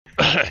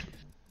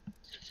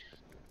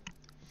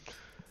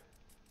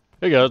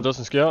Hey guys,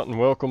 Dustin Scout, and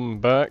welcome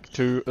back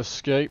to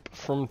Escape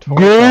From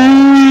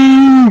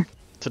Tarkov.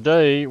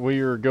 Today we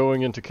are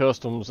going into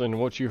customs, and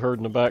what you heard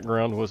in the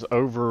background was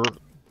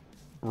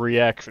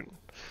OvaryAction.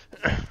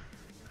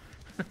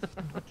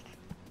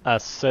 I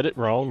said it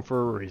wrong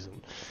for a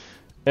reason.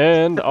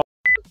 And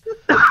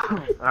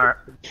Alright.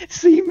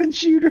 Seaman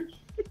shooter.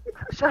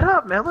 Shut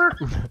up, Miller.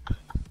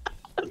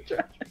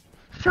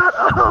 Shut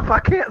up! I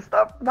can't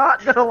stop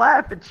not gonna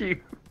laugh at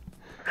you.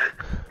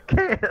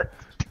 Can't.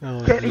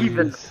 oh, Can't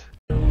even.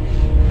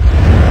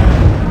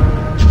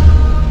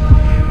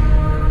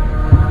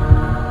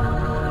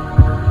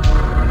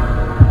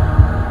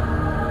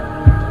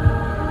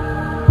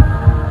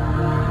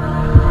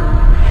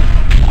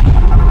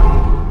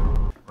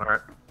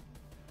 Alright.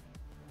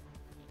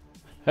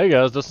 Hey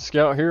guys, Dustin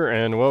Scout here,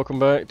 and welcome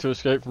back to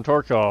Escape From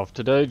Tarkov.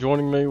 Today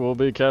joining me will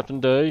be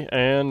CaptainDay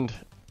and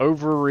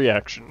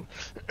OvaryAction.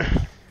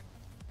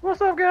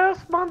 What's up, guys?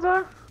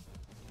 Bonzo?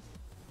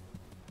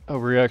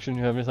 OvaryAction,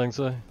 you have anything to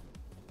say?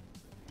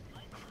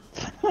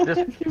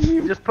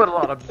 Just put a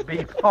lot of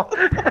beep on.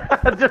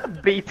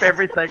 Just beep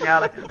everything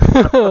out of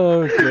it.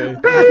 Okay.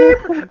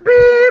 Beep!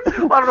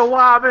 Beep! I don't know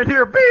why I'm in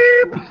here.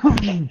 Beep!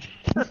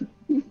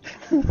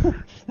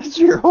 That's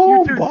your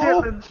home, You two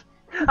Bob. dippings.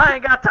 I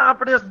ain't got time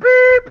for this.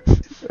 Beep!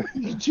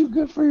 You too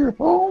good for your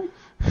home?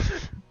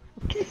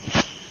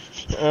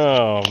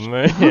 Oh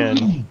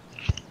man.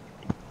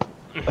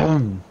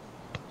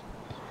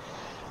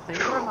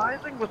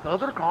 Synchronizing with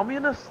other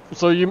communists?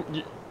 So you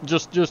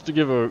just to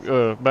give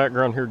a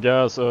background here,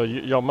 guys.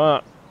 Y'all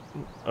might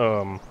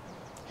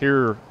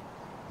hear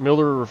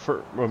Miller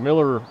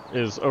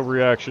is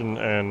OvaryAction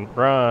and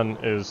Brian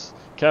is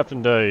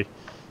CaptainDay,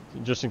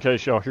 just in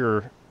case y'all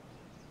hear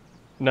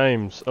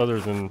names other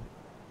than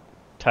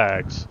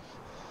tags.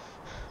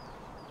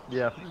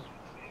 Yeah.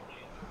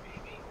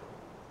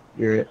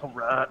 You're it.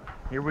 Alright,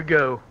 here we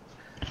go.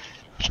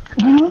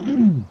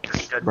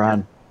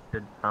 Brian,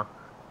 Huh?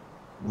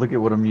 look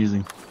at what I'm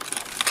using.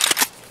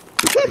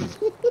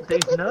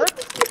 These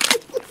nuts?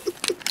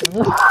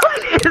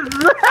 What is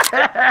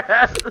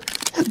that?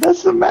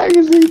 That's the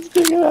magazine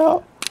sticking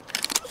out.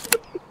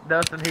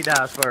 Dustin, he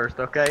dies first,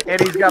 okay? And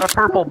he's got a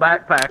purple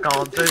backpack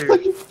on,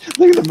 too.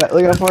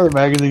 Look how far the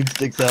magazine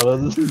sticks out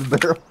of this is the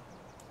barrel.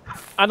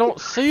 I don't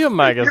see a You're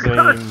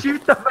gonna magazine.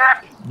 shoot the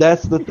back.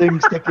 That's the thing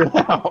sticking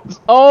out.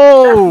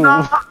 Oh,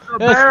 That's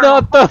that's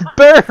not not the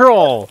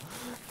barrel.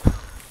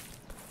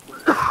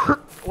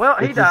 Well,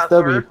 he It's a dies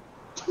stubby. first.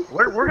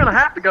 We're gonna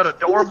have to go to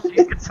dorms so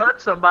you can touch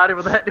somebody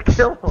with that to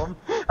kill them.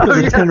 It's Oh,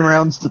 a yeah.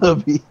 10-round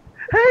stubby.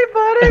 Hey,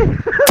 buddy! You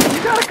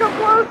gotta come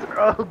closer.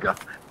 Oh, God.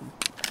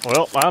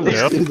 Well, I'm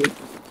deaf.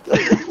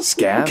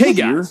 Scav, Okay,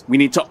 guys, we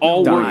need to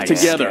all work Nice.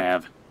 together.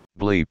 Scav.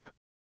 Bleep.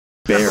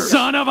 Bear.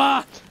 Son of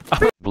a!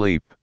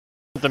 Bleep.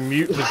 The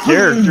mutant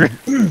character.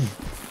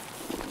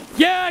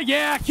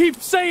 Yeah, keep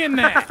saying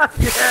that.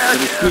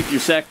 Better keep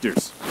your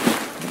sectors.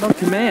 What about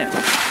command?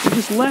 They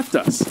just left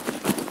us.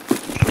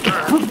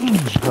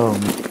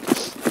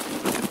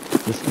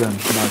 This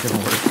gun's not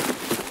gonna work.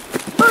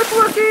 It's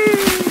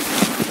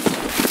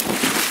working!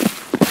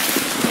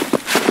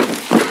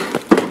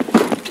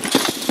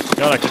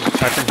 God, I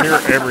can hear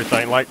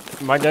everything. Like,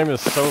 my game is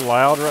so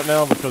loud right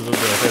now because of the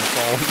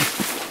headphones.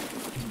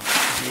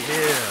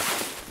 Yeah.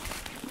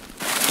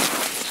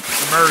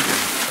 Immersion.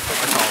 That's what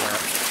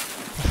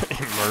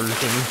they call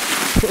Immersion.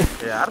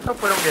 that. Yeah, I just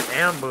hope we don't get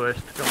ambushed.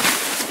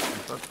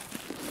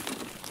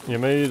 Yeah,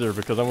 me either,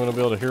 because I'm going to be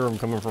able to hear them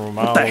coming from a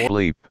mile away.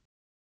 Bleep.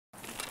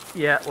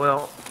 Yeah,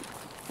 well,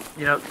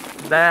 you know,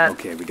 that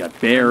Okay, we got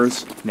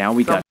bears. Now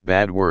we got.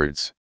 Bad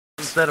words.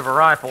 instead of a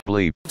rifle.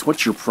 Bleep.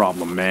 What's your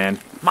problem, man?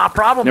 My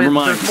problem Never is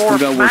mind, there's more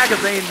screw that word.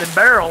 magazine than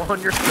barrel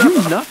on your You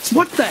stuff. nuts?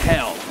 What the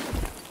hell?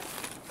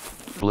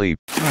 Bleep.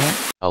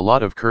 A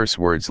lot of curse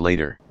words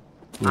later.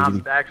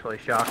 I'm actually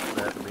shocked at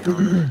that, to be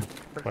honest.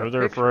 Maybe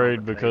they're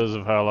afraid because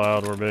of how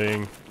loud we're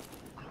being.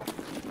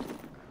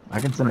 I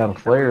can send out a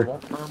flare.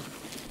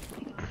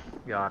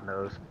 God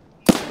knows.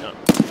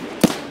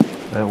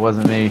 That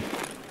wasn't me.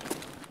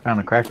 Found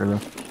a cracker though.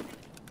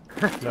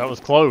 That was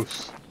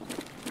close.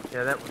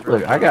 Yeah, that was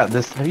really Look, I got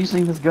this. Have you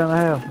seen this gun I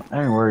have?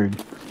 I ain't worried.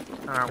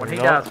 Alright, when he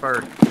No. dies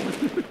first.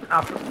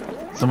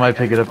 Somebody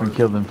pick it up and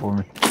kill them for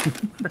me.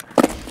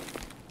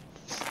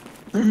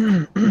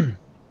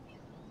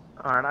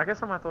 Alright, I guess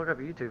I'm gonna have to look up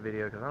a YouTube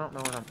video because I don't know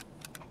what I'm.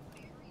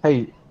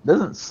 Hey,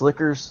 doesn't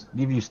Slickers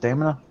give you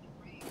stamina?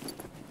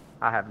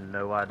 I have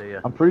no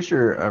idea. I'm pretty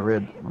sure I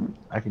read.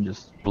 I can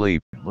just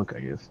Bleep. look, I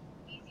guess.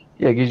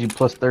 Yeah, it gives you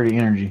plus 30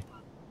 energy.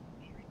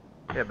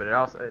 Yeah, but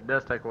it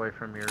does take away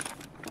from your.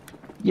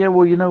 Yeah,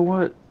 well, you know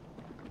what?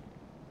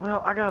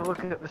 Well, I gotta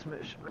look at this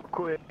mission real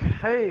quick.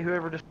 Hey,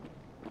 whoever just.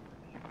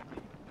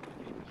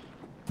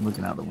 I'm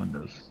looking out the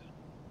windows.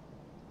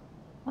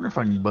 Wonder if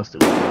I can bust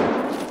it.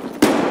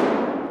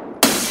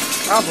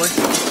 Probably.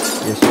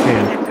 Yes, you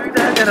can. Can you do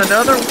that in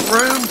another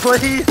room,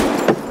 please?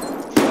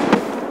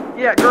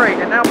 Yeah, great.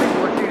 And now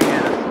people are shooting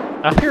at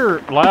us. I hear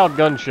loud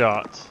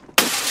gunshots.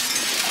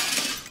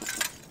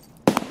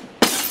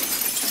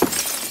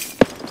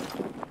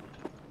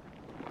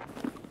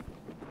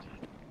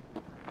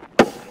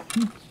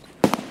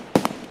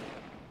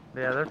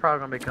 Yeah, they're probably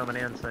gonna be coming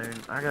in soon.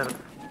 I gotta.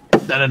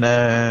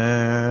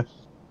 Da-da-da.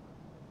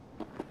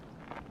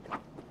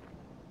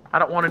 I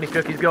don't want any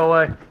cookies. Go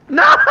away.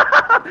 No!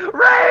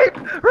 Rape!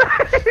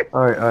 Rape!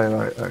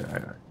 Alright.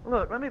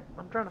 Look, let me.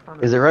 I'm trying to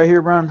find. Is it right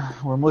here, Brian?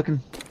 Where I'm looking?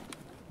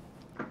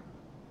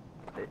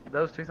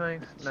 Those two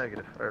things?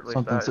 Negative. Or at least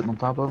Something that. sitting on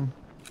top of them?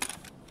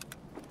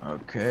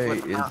 Okay, What-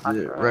 is I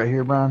it tried. right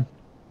here, Brian?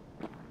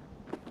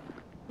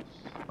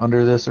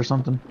 Under this or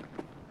something?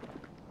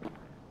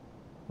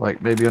 Like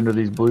maybe under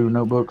these blue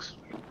notebooks?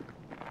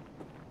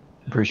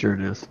 I'm pretty sure it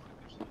is.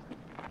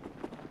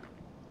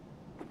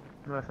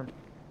 Nothing.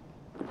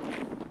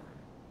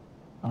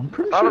 I'm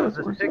pretty I thought sure it was that's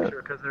this where it's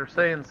picture because they're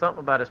saying something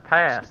about his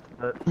past,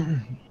 but at.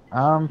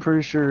 I'm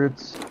pretty sure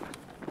it's.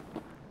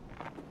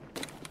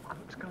 I'm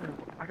just gonna.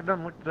 I could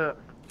done looked it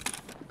up.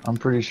 I'm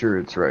pretty sure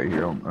it's right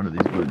here under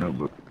these blue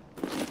notebooks.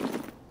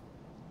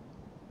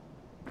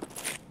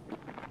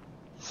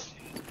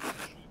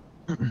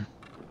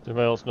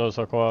 Anybody else knows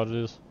how quiet it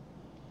is?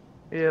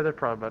 Yeah, they're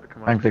probably about to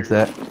come. I can up fix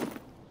here. that.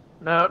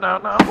 No.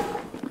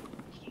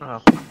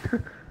 Oh.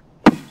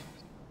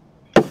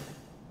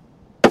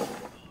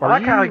 I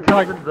like how he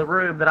comes into the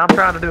room that I'm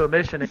trying to do a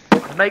mission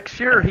and make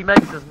sure he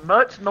makes as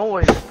much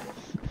noise.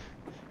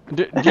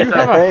 Do you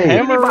have a Hey,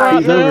 hammer right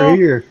he's now? over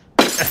here.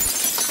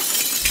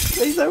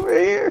 He's over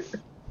here.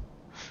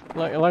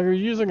 Like you're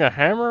using a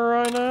hammer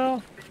right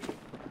now?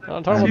 I'm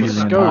not talking I'm about the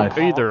using a scope knife.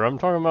 either. I'm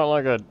talking about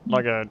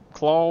like a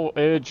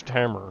claw-edged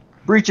hammer.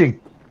 Breaching.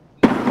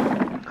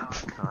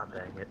 God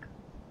dang it.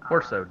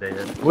 We're so dead.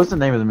 What's the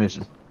name of the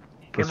mission?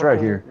 It's right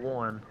here. Chemical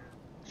 1.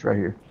 It's right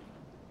here.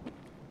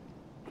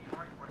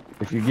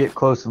 If you get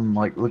close and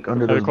like look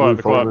under Hey, those be quiet, blue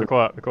be quiet, folder. be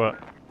quiet, be quiet.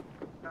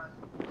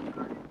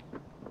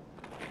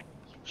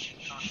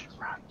 Shh,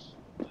 run.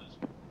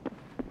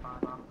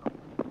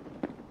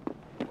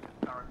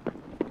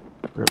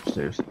 They're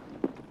upstairs,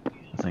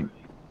 I think.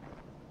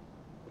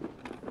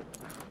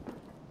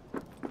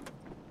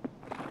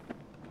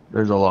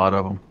 There's a lot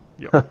of them.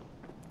 Yep.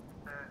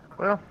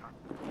 Well,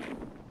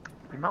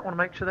 you might want to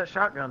make sure that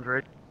shotgun's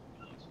ready.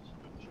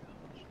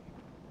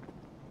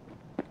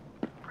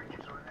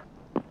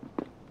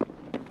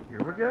 Here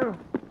we go.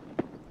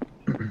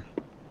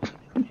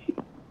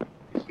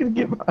 He's gonna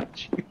get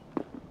behind you.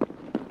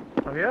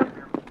 Oh yeah?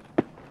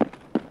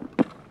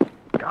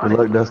 Got Good it.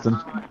 luck, Dustin.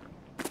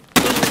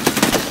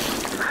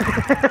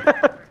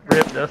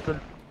 Rip, Dustin.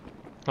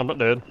 I'm not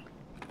dead.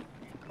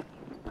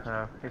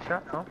 He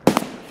shot something.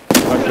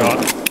 I shot.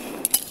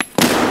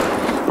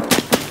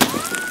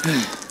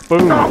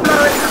 Boom.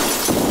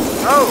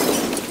 Oh!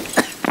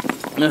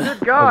 Good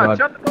God, God.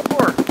 shut the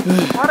door!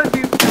 Why did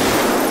you...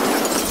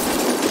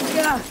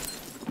 Yeah.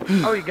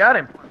 Oh, you got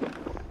him.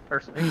 Or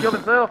he killed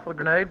himself with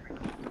a grenade.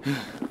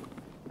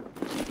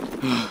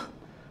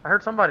 I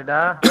heard somebody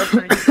die. Dustin,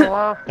 are you still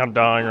alive? I'm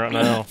dying right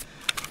now.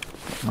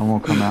 I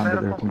won't come out and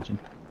get their attention.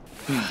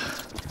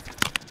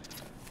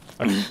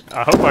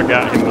 I hope I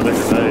got him with a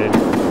grenade.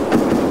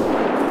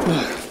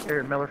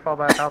 Here, Miller, fall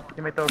back out.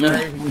 Give me those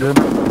grenades. He Good.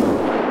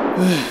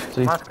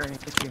 See? my screen.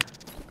 Thank you.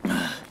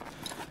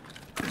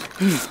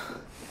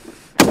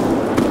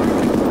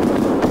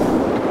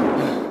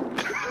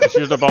 It's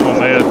used up all my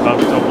meds and I'm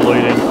still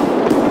bleeding.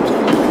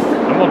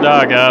 I'm gonna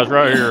die, guys,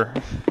 right here.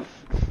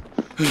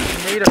 You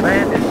need a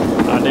bandage.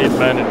 I need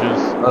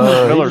bandages. He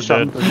Miller's just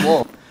shot him dead. through the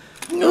wall.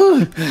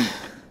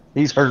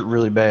 He's hurt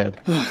really bad.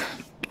 I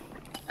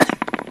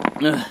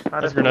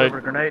just grenade. delivered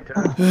a grenade to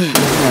him. In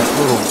that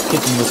little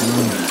kitchen looking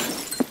room.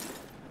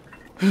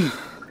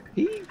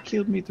 He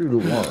killed me through the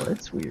wall.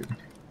 That's weird.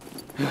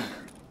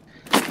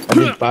 I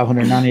did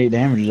 598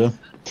 damage though.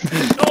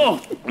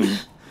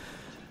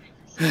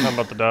 I'm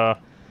about to die.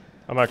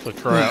 I'm actually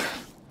trapped.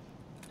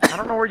 I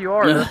don't know where you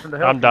are, Dustin, to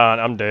help I'm you. dying.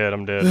 I'm dead.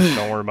 I'm dead.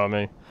 Don't worry about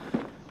me.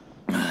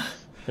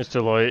 It's too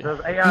late. There's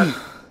AI.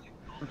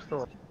 I'm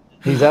still...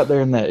 He's out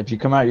there in that. If you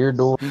come out your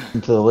door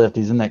and to the left,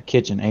 he's in that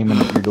kitchen aiming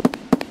at your door.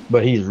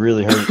 But he's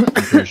really hurt,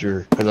 I'm pretty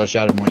sure, because I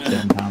shot him like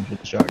 7 times with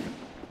the shotgun.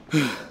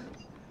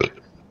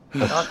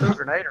 I threw a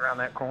grenade around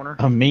that corner.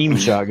 A meme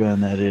shotgun,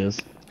 that is.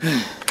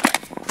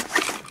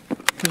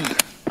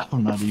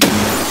 I'm not even.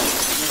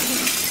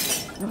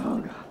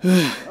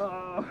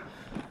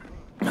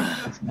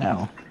 It's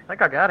now. I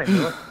think I got him,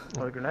 Lewis, with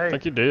a I grenade.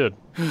 think you did.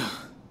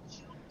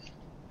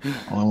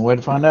 Only way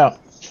to find out.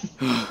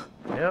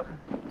 Yep.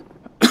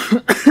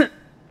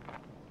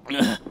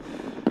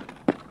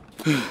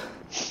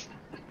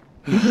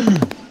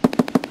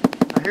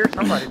 I hear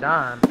somebody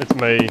dying. It's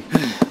me.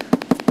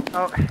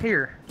 Oh,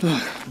 here.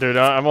 Dude,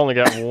 I've only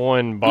got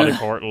one body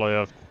part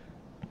left.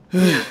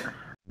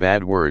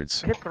 Bad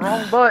words. Hit the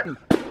wrong button.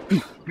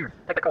 Here,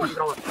 take the coin.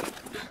 Throw it.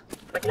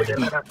 Here, get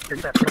that.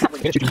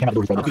 You came out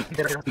the door, brother. You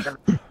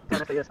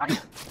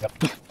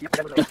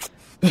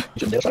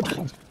should have shot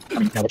him. I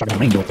mean, now they're talking about the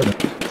main door.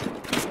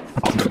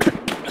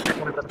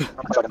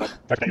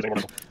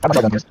 I'm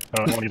not this. I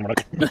don't want to use my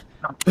rifle.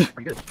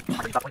 Pretty good.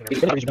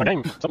 It's my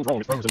game. Something's wrong.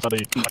 It's frozen inside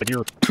the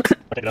gear.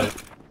 I can't get out of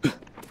it.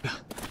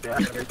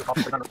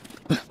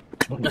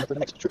 For the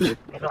next trip.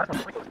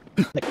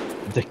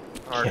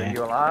 Alright,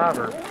 you alive,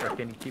 or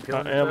can you keep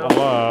healing I am yourself?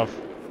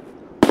 alive.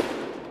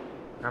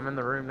 I'm in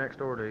the room next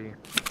door to you.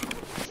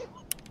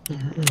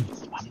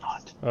 I'm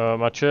not.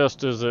 My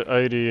chest is at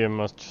 80 and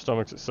my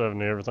stomach's at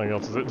 70. Everything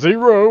else is at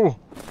 0.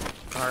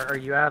 Are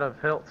you out of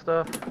health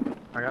stuff?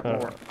 I got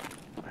more.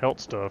 Health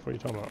stuff? What are you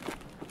talking about?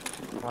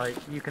 Like,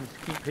 you can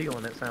keep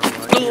healing, it sounds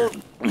like. Here,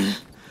 I'm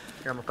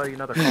gonna throw you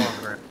another car on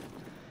the ground.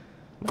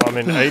 I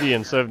mean, 80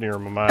 and 70 are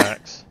my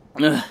max.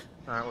 Alright,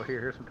 well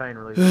here's some pain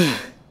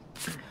relief.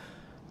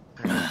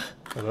 And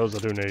those I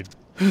do need.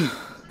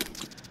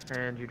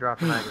 And you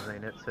dropped a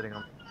magazine, it's sitting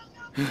on.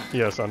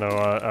 Yes, I know.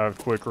 I've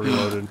quick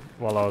reloaded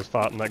while I was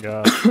fighting that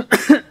guy.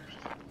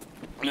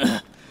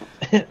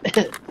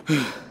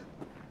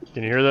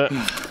 Can you hear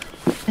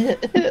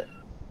that?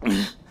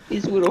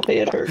 His little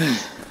head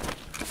hurts.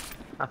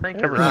 I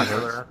think you're right,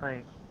 brother, I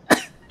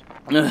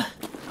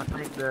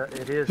think that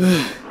it is.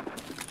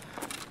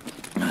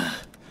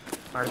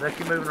 Alright, is that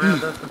you moving around,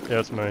 Dustin? Yeah,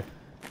 it's me.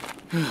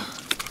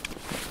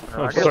 I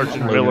I'm guess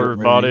searching I'm Miller's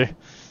ready. body.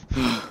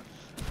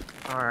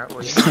 Alright,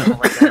 well you can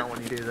lay down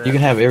when you do that. You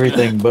can have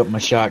everything but my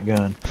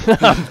shotgun.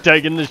 I'm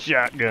taking the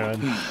shotgun.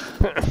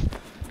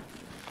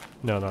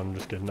 No, I'm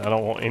just kidding. I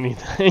don't want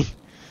anything.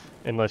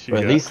 Unless you Or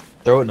at least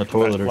throw it in the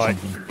toilet or like,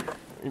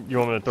 something. You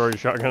want me to throw your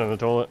shotgun in the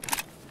toilet?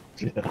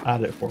 Yeah,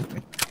 hide it for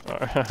me.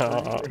 Alright,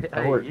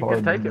 I Hey, work you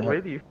hard can take on it that.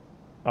 with you.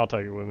 I'll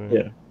take it with me.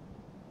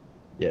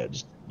 Yeah.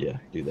 Yeah,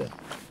 do that.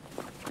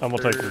 I'm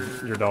gonna take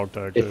your dog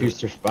tag If too. you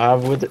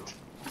survive with it,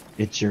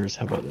 it's yours.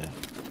 How about that?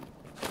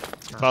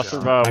 If I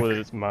survive with it,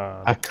 it's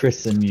mine. I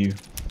christen you.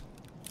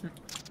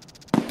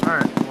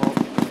 Alright, well,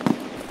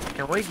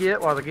 can we get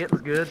while the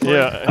getting's good? Please?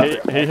 Yeah,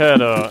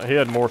 he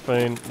had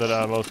morphine that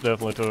I most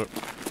definitely took.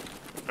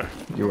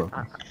 You're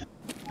welcome.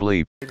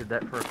 Bleep. I needed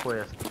that for a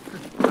quest.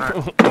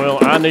 Alright, Well,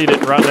 I need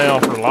it right now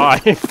for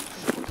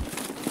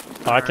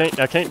life. I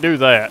can't do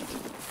that.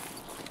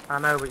 I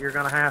know, but you're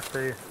gonna have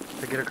to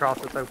get across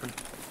this open.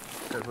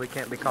 Because we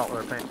can't be caught with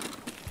our pants.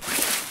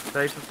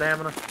 Save some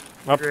stamina.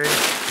 My, You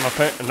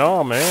ready?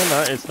 no,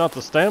 man, it's not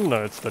the stamina,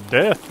 it's the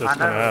death that's I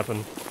gonna know.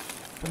 happen.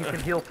 You can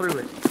heal through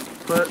it.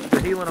 Put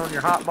the healing on your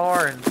hot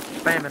bar and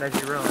spam it as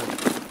you run.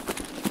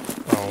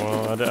 Oh,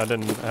 well, I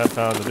didn't have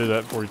time to do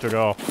that before you took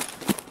off.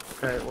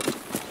 Okay,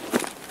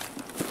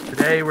 well,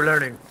 today we're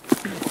learning.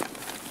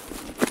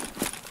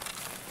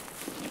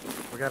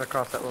 We gotta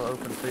cross that little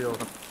open field.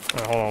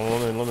 Hold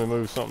on, let me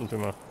move something to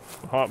my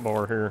hot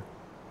bar here.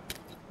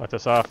 Like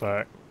this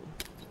IFAC.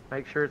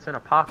 Make sure it's in a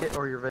pocket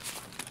or your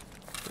vest.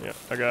 Yeah,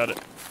 I got it.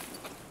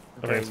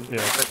 Okay, it's- you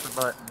yeah. can press the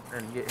button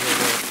and get healed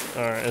up.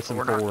 Alright, it's in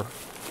We're not- 4.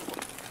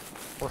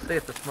 We'll see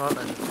if the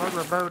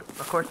smuggler boat,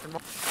 a question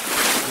mark?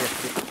 Yes,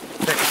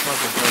 check the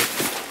smuggler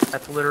boat.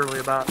 That's literally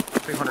about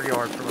 200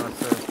 yards from us,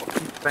 so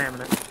keep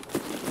spamming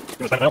it.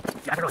 You want to help?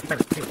 Yeah, I don't know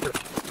if you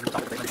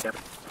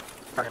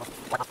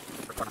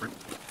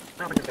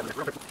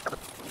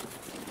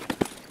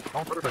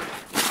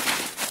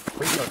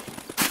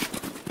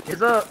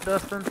He's up,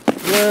 Dustin.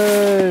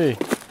 Yay!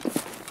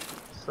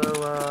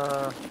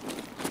 So,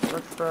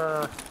 let's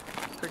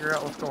figure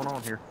out what's going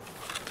on here.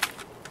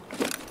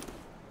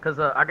 Cause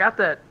I got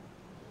the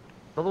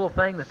little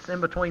thing that's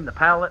in between the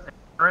pallet and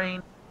the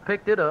train.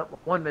 Picked it up.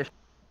 One mission.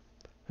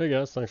 Hey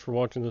guys, thanks for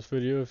watching this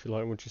video. If you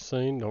like what you've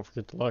seen, don't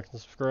forget to like and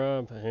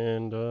subscribe,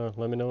 and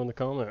let me know in the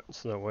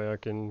comments. That way I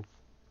can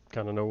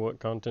kind of know what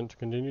content to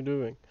continue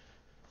doing.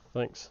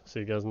 Thanks.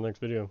 See you guys in the next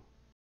video.